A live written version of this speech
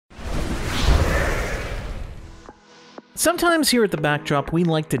Sometimes here at the Backdrop, we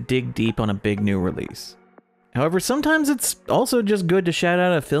like to dig deep on a big new release. However, sometimes it's also just good to shout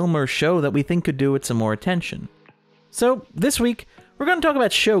out a film or show that we think could do with some more attention. So, this week, we're going to talk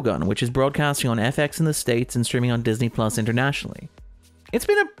about Shogun, which is broadcasting on FX in the States and streaming on Disney Plus internationally. It's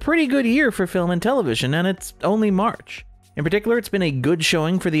been a pretty good year for film and television, and it's only March. In particular, it's been a good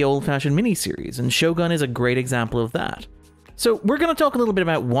showing for the old-fashioned miniseries, and Shogun is a great example of that. So, we're going to talk a little bit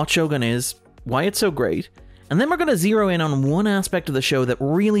about what Shogun is, why it's so great, and then we're going to zero in on one aspect of the show that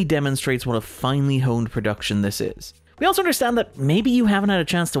really demonstrates what a finely honed production this is. We also understand that maybe you haven't had a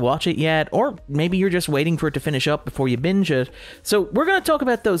chance to watch it yet, or maybe you're just waiting for it to finish up before you binge it, so we're going to talk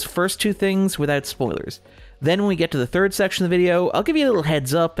about those first two things without spoilers. Then when we get to the third section of the video, I'll give you a little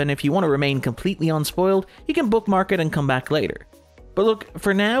heads up, and if you want to remain completely unspoiled, you can bookmark it and come back later. But look,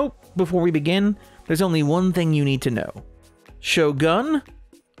 for now, before we begin, there's only one thing you need to know. Shogun?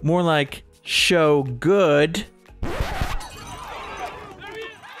 More like show good.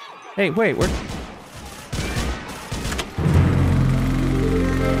 Hey, wait, we're...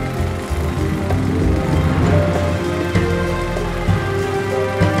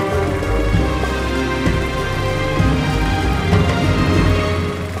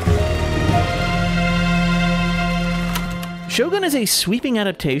 Shogun is a sweeping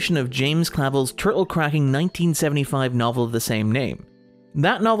adaptation of James Clavell's turtle-cracking 1975 novel of the same name.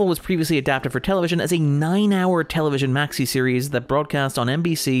 That novel was previously adapted for television as a 9-hour television maxi-series that broadcast on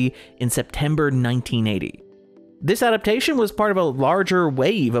NBC in September 1980. This adaptation was part of a larger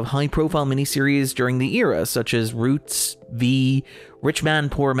wave of high-profile miniseries during the era, such as Roots, V, Rich Man,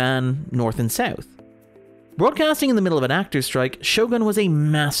 Poor Man, North and South. Broadcasting in the middle of an actors' strike, Shogun was a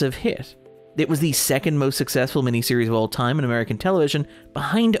massive hit. It was the second most successful miniseries of all time in American television,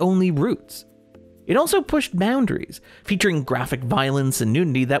 behind only Roots. It also pushed boundaries, featuring graphic violence and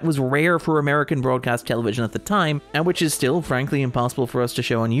nudity that was rare for American broadcast television at the time, and which is still, frankly, impossible for us to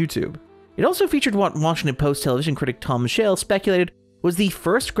show on YouTube. It also featured what Washington Post television critic Tom Shale speculated was the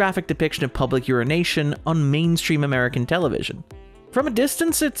first graphic depiction of public urination on mainstream American television. From a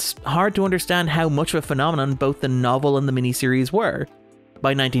distance, it's hard to understand how much of a phenomenon both the novel and the miniseries were. By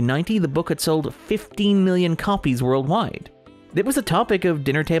 1990, the book had sold 15 million copies worldwide. It was a topic of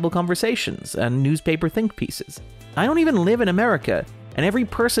dinner table conversations and newspaper think pieces. I don't even live in America, and every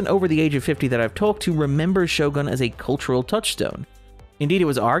person over the age of 50 that I've talked to remembers Shogun as a cultural touchstone. Indeed, it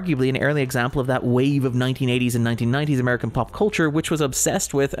was arguably an early example of that wave of 1980s and 1990s American pop culture which was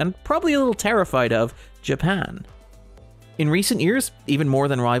obsessed with, and probably a little terrified of, Japan. In recent years, even more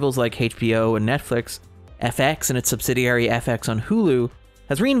than rivals like HBO and Netflix, FX and its subsidiary FX on Hulu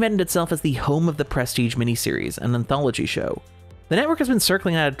has reinvented itself as the home of the prestige miniseries and anthology show. The network has been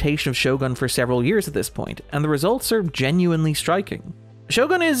circling an adaptation of Shogun for several years at this point, and the results are genuinely striking.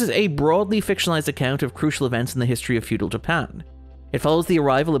 Shogun is a broadly fictionalized account of crucial events in the history of feudal Japan. It follows the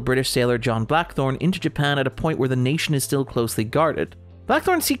arrival of British sailor John Blackthorne into Japan at a point where the nation is still closely guarded.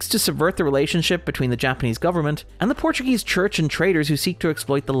 Blackthorne seeks to subvert the relationship between the Japanese government and the Portuguese church and traders who seek to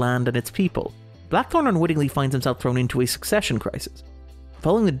exploit the land and its people. Blackthorne unwittingly finds himself thrown into a succession crisis.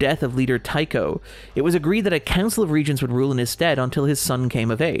 Following the death of leader Taiko, it was agreed that a council of regents would rule in his stead until his son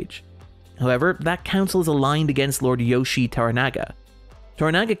came of age. However, that council is aligned against Lord Yoshi Toranaga.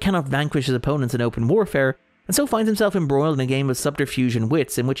 Toranaga cannot vanquish his opponents in open warfare, and so finds himself embroiled in a game of subterfuge and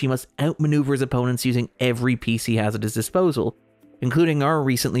wits in which he must outmaneuver his opponents using every piece he has at his disposal, including our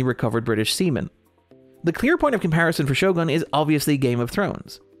recently recovered British seamen. The clear point of comparison for Shogun is obviously Game of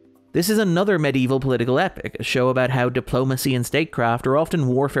Thrones. This is another medieval political epic, a show about how diplomacy and statecraft are often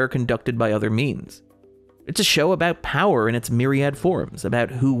warfare conducted by other means. It's a show about power in its myriad forms,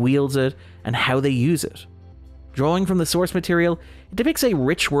 about who wields it and how they use it. Drawing from the source material, it depicts a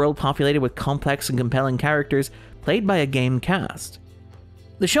rich world populated with complex and compelling characters played by a game cast.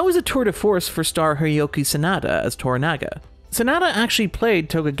 The show is a tour de force for star Hiroki Sanada as Toranaga. Sanada actually played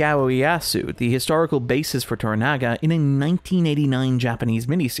Tokugawa Ieyasu, the historical basis for Toranaga, in a 1989 Japanese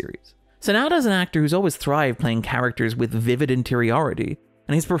miniseries. Sanada is an actor who's always thrived playing characters with vivid interiority,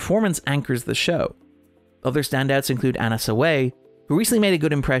 and his performance anchors the show. Other standouts include Anna Sawai, who recently made a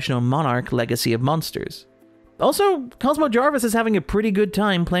good impression on Monarch: Legacy of Monsters. Also, Cosmo Jarvis is having a pretty good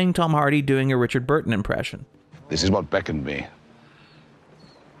time playing Tom Hardy doing a Richard Burton impression. This is what beckoned me.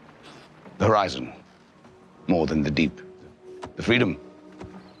 The horizon, more than the deep. The freedom,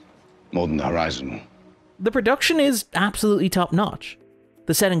 more than the horizon. The production is absolutely top-notch.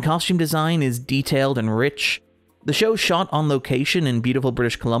 The set and costume design is detailed and rich. The show shot on location in beautiful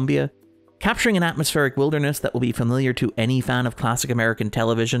British Columbia, capturing an atmospheric wilderness that will be familiar to any fan of classic American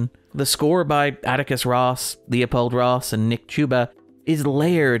television. The score by Atticus Ross, Leopold Ross, and Nick Chuba is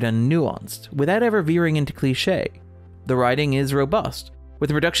layered and nuanced, without ever veering into cliché. The writing is robust, with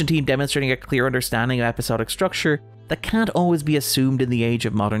the production team demonstrating a clear understanding of episodic structure that can't always be assumed in the age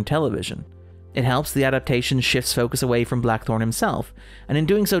of modern television. It helps the adaptation shifts focus away from Blackthorn himself, and in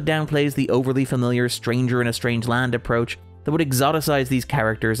doing so downplays the overly familiar stranger in a strange land approach that would exoticize these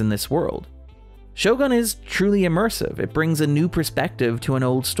characters in this world. Shogun is truly immersive. It brings a new perspective to an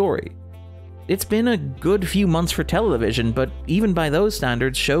old story. It's been a good few months for television, but even by those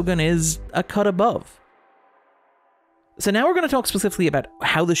standards, Shogun is a cut above. So now we're going to talk specifically about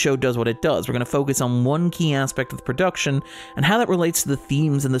how the show does what it does. We're going to focus on one key aspect of the production and how that relates to the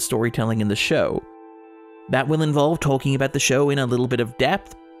themes and the storytelling in the show. That will involve talking about the show in a little bit of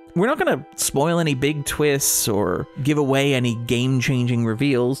depth. We're not going to spoil any big twists or give away any game-changing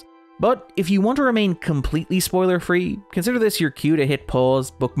reveals, but if you want to remain completely spoiler-free, consider this your cue to hit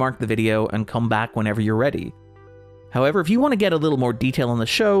pause, bookmark the video, and come back whenever you're ready. However, if you want to get a little more detail on the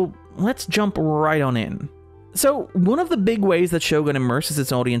show, let's jump right on in. So, one of the big ways that Shogun immerses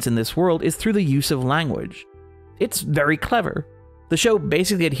its audience in this world is through the use of language. It's very clever. The show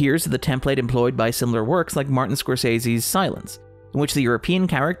basically adheres to the template employed by similar works like Martin Scorsese's Silence, in which the European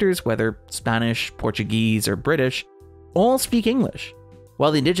characters, whether Spanish, Portuguese, or British, all speak English,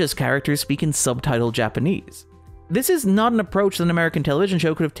 while the indigenous characters speak in subtitled Japanese. This is not an approach that an American television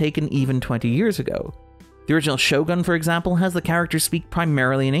show could have taken even 20 years ago. The original Shogun, for example, has the characters speak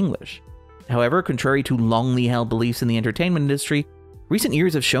primarily in English. However, contrary to longly held beliefs in the entertainment industry, recent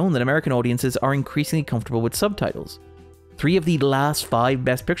years have shown that American audiences are increasingly comfortable with subtitles. 3 of the last 5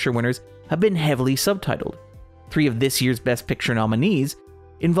 Best Picture winners have been heavily subtitled. 3 of this year's Best Picture nominees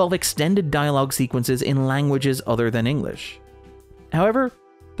involve extended dialogue sequences in languages other than English. However,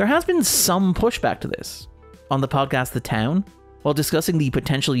 there has been some pushback to this. On the podcast The Town, while discussing the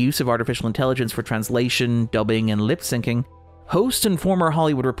potential use of artificial intelligence for translation, dubbing, and lip syncing, host and former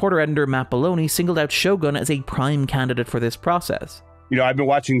Hollywood Reporter editor Matt Belloni singled out Shogun as a prime candidate for this process. You know, I've been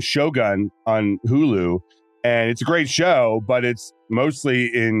watching Shogun on Hulu, and it's a great show, but it's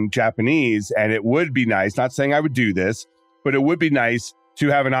mostly in Japanese, and it would be nice, not saying I would do this, but it would be nice to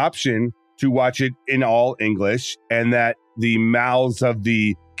have an option to watch it in all English, and that the mouths of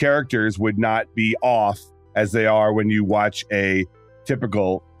the characters would not be off as they are when you watch a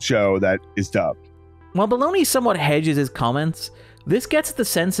typical show that is dubbed. While Belloni somewhat hedges his comments, this gets at the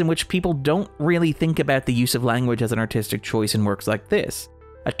sense in which people don't really think about the use of language as an artistic choice in works like this,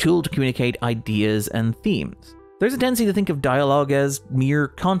 a tool to communicate ideas and themes. There's a tendency to think of dialogue as mere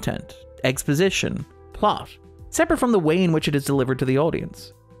content, exposition, plot, separate from the way in which it is delivered to the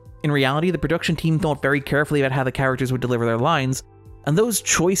audience. In reality, the production team thought very carefully about how the characters would deliver their lines, and those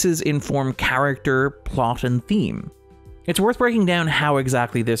choices inform character, plot, and theme. It's worth breaking down how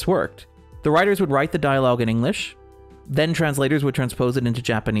exactly this worked. The writers would write the dialogue in English, then translators would transpose it into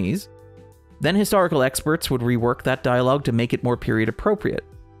Japanese, then historical experts would rework that dialogue to make it more period appropriate.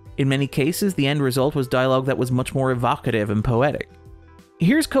 In many cases, the end result was dialogue that was much more evocative and poetic.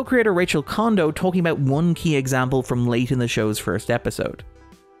 Here's co-creator Rachel Kondo talking about one key example from late in the show's first episode.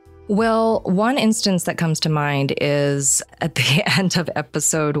 Well, one instance that comes to mind is at the end of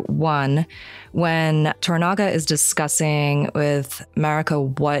episode 1, when Toranaga is discussing with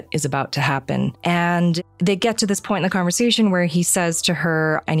Mariko what is about to happen. And they get to this point in the conversation where he says to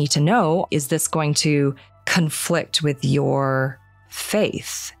her, I need to know, is this going to conflict with your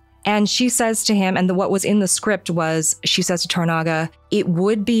faith? And she says to him, and what was in the script was, she says to Toranaga, it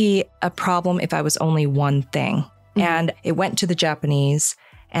would be a problem if I was only one thing. Mm-hmm. And it went to the Japanese.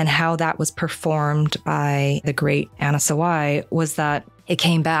 And how that was performed by the great Anna Sawai was that it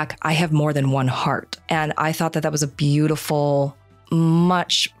came back, I have more than one heart. And I thought that that was a beautiful,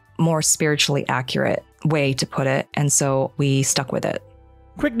 much more spiritually accurate way to put it. And so we stuck with it.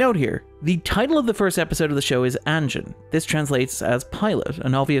 Quick note here. The title of the first episode of the show is Anjin. This translates as pilot,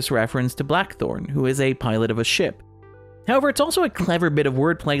 an obvious reference to Blackthorn, who is a pilot of a ship. However, it's also a clever bit of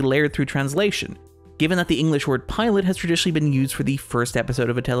wordplay layered through translation, given that the English word pilot has traditionally been used for the first episode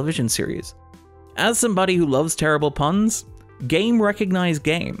of a television series. As somebody who loves terrible puns, game recognized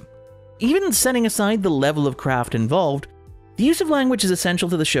game. Even setting aside the level of craft involved, the use of language is essential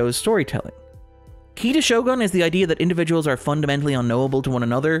to the show's storytelling. Key to Shogun is the idea that individuals are fundamentally unknowable to one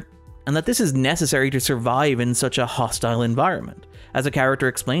another, and that this is necessary to survive in such a hostile environment, as a character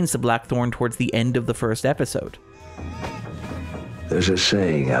explains to Blackthorn towards the end of the first episode. There's a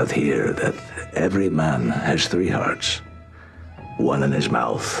saying out here that every man has 3 hearts. One in his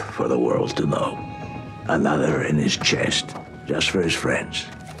mouth for the world to know. Another in his chest, just for his friends.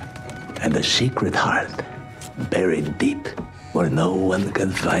 And a secret heart, buried deep, where no one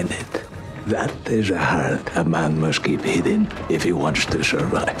can find it. That is a heart a man must keep hidden if he wants to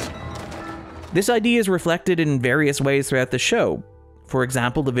survive. This idea is reflected in various ways throughout the show, for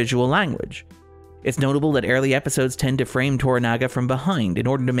example, the visual language. It's notable that early episodes tend to frame Toranaga from behind in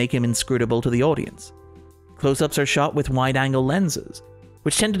order to make him inscrutable to the audience. Close-ups are shot with wide-angle lenses,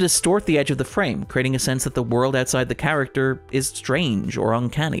 which tend to distort the edge of the frame, creating a sense that the world outside the character is strange or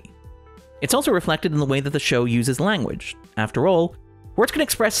uncanny. It's also reflected in the way that the show uses language. After all, words can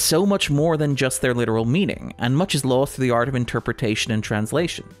express so much more than just their literal meaning, and much is lost through the art of interpretation and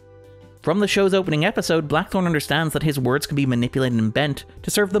translation. From the show's opening episode, Blackthorne understands that his words can be manipulated and bent to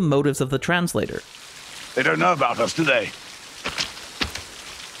serve the motives of the translator. They don't know about us, do they?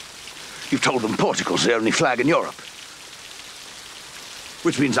 You've told them Portugal's the only flag in Europe.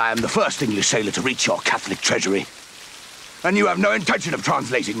 Which means I am the first English sailor to reach your Catholic treasury. And you have no intention of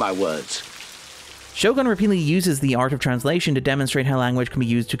translating my words. Shogun repeatedly uses the art of translation to demonstrate how language can be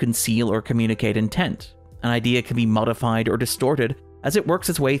used to conceal or communicate intent. An idea can be modified or distorted as it works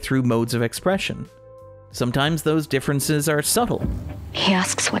its way through modes of expression. Sometimes those differences are subtle. He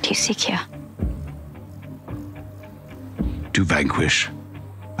asks what you seek here. To vanquish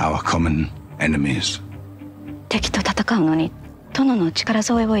our common enemies. 敵と戦うのに殿の力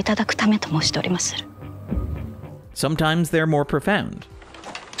添えをいただくためと申しておりまする。 Sometimes they're more profound.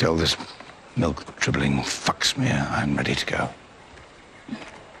 Till this milk dribbling fucks me, I'm ready to go.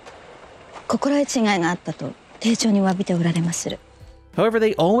 心得違いがあったと丁重に詫びておられまする。 However,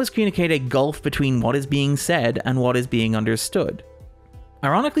 they always communicate a gulf between what is being said and what is being understood.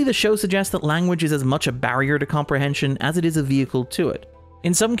 Ironically, the show suggests that language is as much a barrier to comprehension as it is a vehicle to it.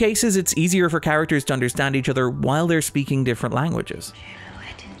 In some cases, it's easier for characters to understand each other while they're speaking different languages.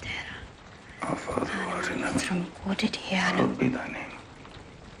 Our Father who art in heaven, hallowed be thy name.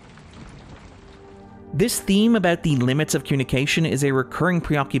 This theme about the limits of communication is a recurring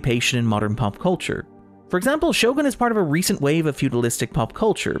preoccupation in modern pop culture. For example, Shogun is part of a recent wave of feudalistic pop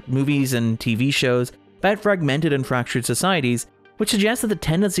culture, movies and TV shows about fragmented and fractured societies, which suggests that the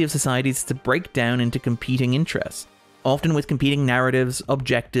tendency of societies is to break down into competing interests, often with competing narratives,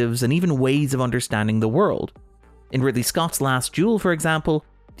 objectives, and even ways of understanding the world. In Ridley Scott's Last Duel, for example,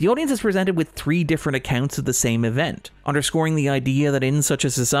 the audience is presented with 3 different accounts of the same event, underscoring the idea that in such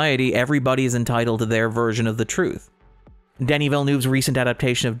a society, everybody is entitled to their version of the truth. Denis Villeneuve's recent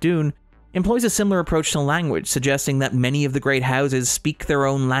adaptation of Dune employs a similar approach to language, suggesting that many of the great houses speak their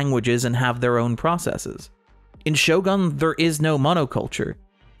own languages and have their own processes. In Shogun, there is no monoculture.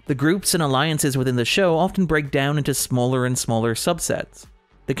 The groups and alliances within the show often break down into smaller and smaller subsets.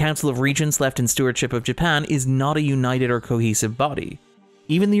 The Council of Regents left in stewardship of Japan is not a united or cohesive body.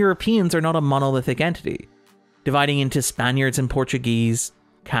 Even the Europeans are not a monolithic entity, dividing into Spaniards and Portuguese,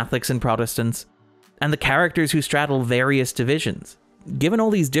 Catholics and Protestants, and the characters who straddle various divisions. Given all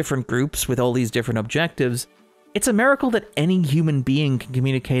these different groups with all these different objectives, it's a miracle that any human being can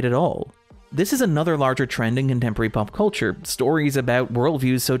communicate at all. This is another larger trend in contemporary pop culture, stories about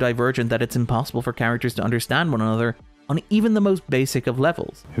worldviews so divergent that it's impossible for characters to understand one another on even the most basic of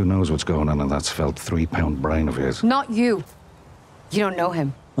levels. Who knows what's going on in that svelte 3-pound brain of his? Not you. You don't know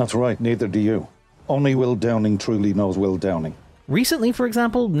him. That's right, neither do you. Only Will Downing truly knows Will Downing. Recently, for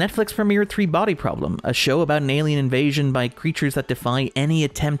example, Netflix premiered Three Body Problem, a show about an alien invasion by creatures that defy any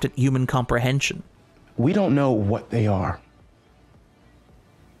attempt at human comprehension. We don't know what they are.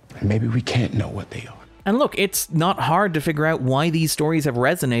 And maybe we can't know what they are. And look, it's not hard to figure out why these stories have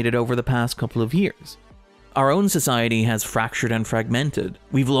resonated over the past couple of years. Our own society has fractured and fragmented.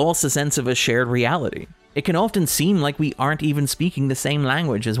 We've lost a sense of a shared reality. It can often seem like we aren't even speaking the same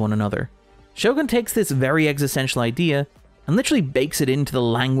language as one another. Shogun takes this very existential idea and literally bakes it into the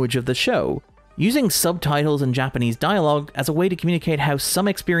language of the show, using subtitles and Japanese dialogue as a way to communicate how some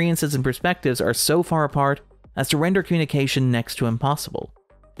experiences and perspectives are so far apart as to render communication next to impossible.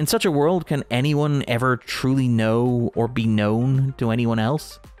 In such a world, can anyone ever truly know or be known to anyone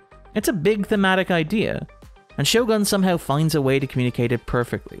else? It's a big thematic idea, and Shogun somehow finds a way to communicate it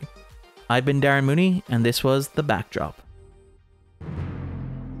perfectly. I've been Darren Mooney, and this was The Backdrop.